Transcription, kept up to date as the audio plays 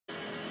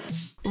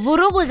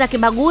Vurugu za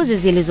kibaguzi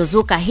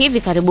zilizozuka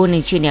hivi karibuni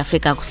nchini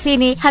Afrika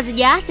Kusini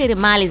hazijaathiri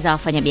mali za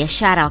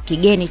wafanyabiashara wa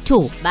kigeni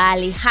tu,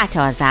 bali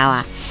hata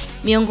wazawa.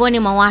 Miongoni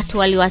mwa watu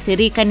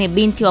walioathirika ni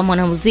binti wa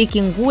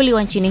mwanamuziki nguli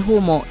wa nchini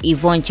humo,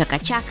 Yvonne Chaka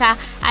Chaka,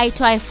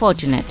 aitwaye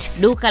Fortunate.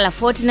 Duka la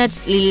Fortunate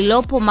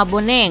lililopo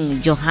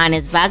Maboneng,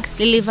 Johannesburg,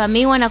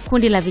 lilivamiwa na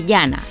kundi la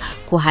vijana,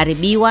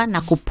 kuharibiwa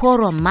na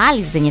kuporwa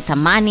mali zenye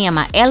thamani ya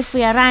maelfu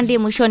ya randi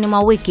mwishoni mwa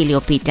wiki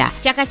iliyopita.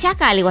 Chaka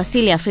Chaka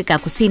aliwasili Afrika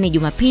Kusini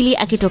Jumapili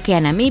akitokea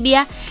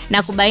Namibia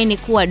na kubaini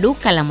kuwa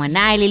duka la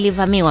mwanae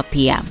lilivamiwa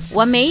pia.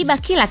 Wameiba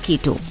kila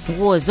kitu,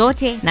 nguo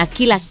zote na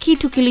kila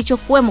kitu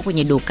kilichokuwemo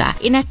kwenye duka.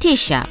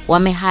 Inatisha,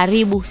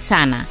 wameharibu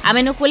sana,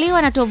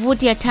 amenukuliwa na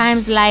tovuti ya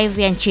Times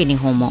Live ya nchini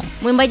humo.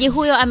 Mwimbaji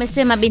huyo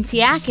amesema binti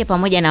yake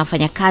pamoja na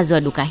wafanyakazi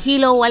wa duka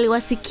hilo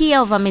waliwasikia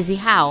wavamizi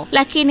hao,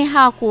 lakini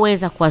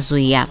hawakuweza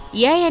kuwazuia.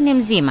 Yeye ni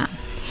mzima.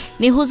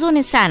 Ni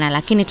huzuni sana,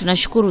 lakini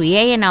tunashukuru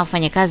yeye na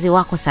wafanyakazi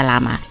wako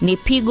salama. Ni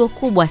pigo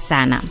kubwa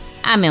sana,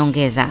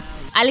 ameongeza.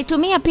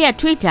 Alitumia pia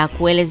Twitter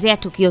kuelezea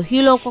tukio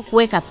hilo kwa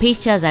kuweka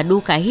picha za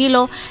duka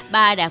hilo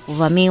baada ya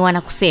kuvamiwa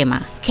na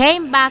kusema, "Came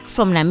back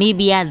from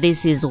Namibia.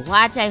 This is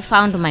what I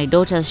found my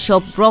daughter's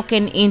shop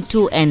broken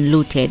into and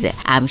looted.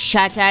 I'm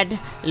shattered,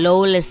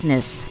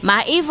 lawlessness."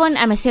 Yvonne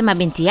amesema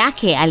binti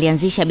yake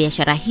alianzisha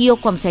biashara hiyo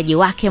kwa mtaji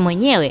wake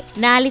mwenyewe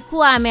na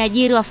alikuwa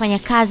ameajiri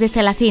wafanyakazi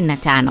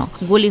 35.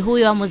 Nguli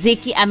huyo wa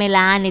muziki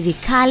amelaani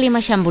vikali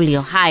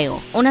mashambulio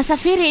hayo.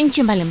 Unasafiri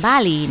nchi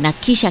mbalimbali na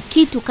kisha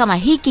kitu kama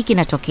hiki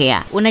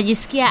kinatokea.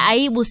 Unajisikia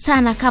aibu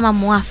sana kama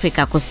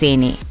Muafrika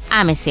Kusini,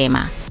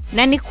 amesema.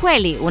 Na ni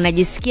kweli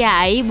unajisikia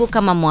aibu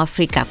kama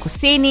Muafrika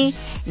Kusini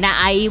na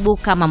aibu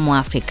kama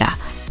Muafrika.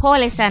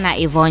 Pole sana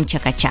Yvonne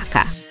Chaka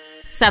Chaka.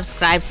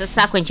 Subscribe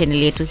sasa kwenye channel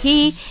yetu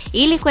hii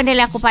ili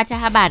kuendelea kupata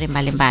habari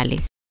mbalimbali.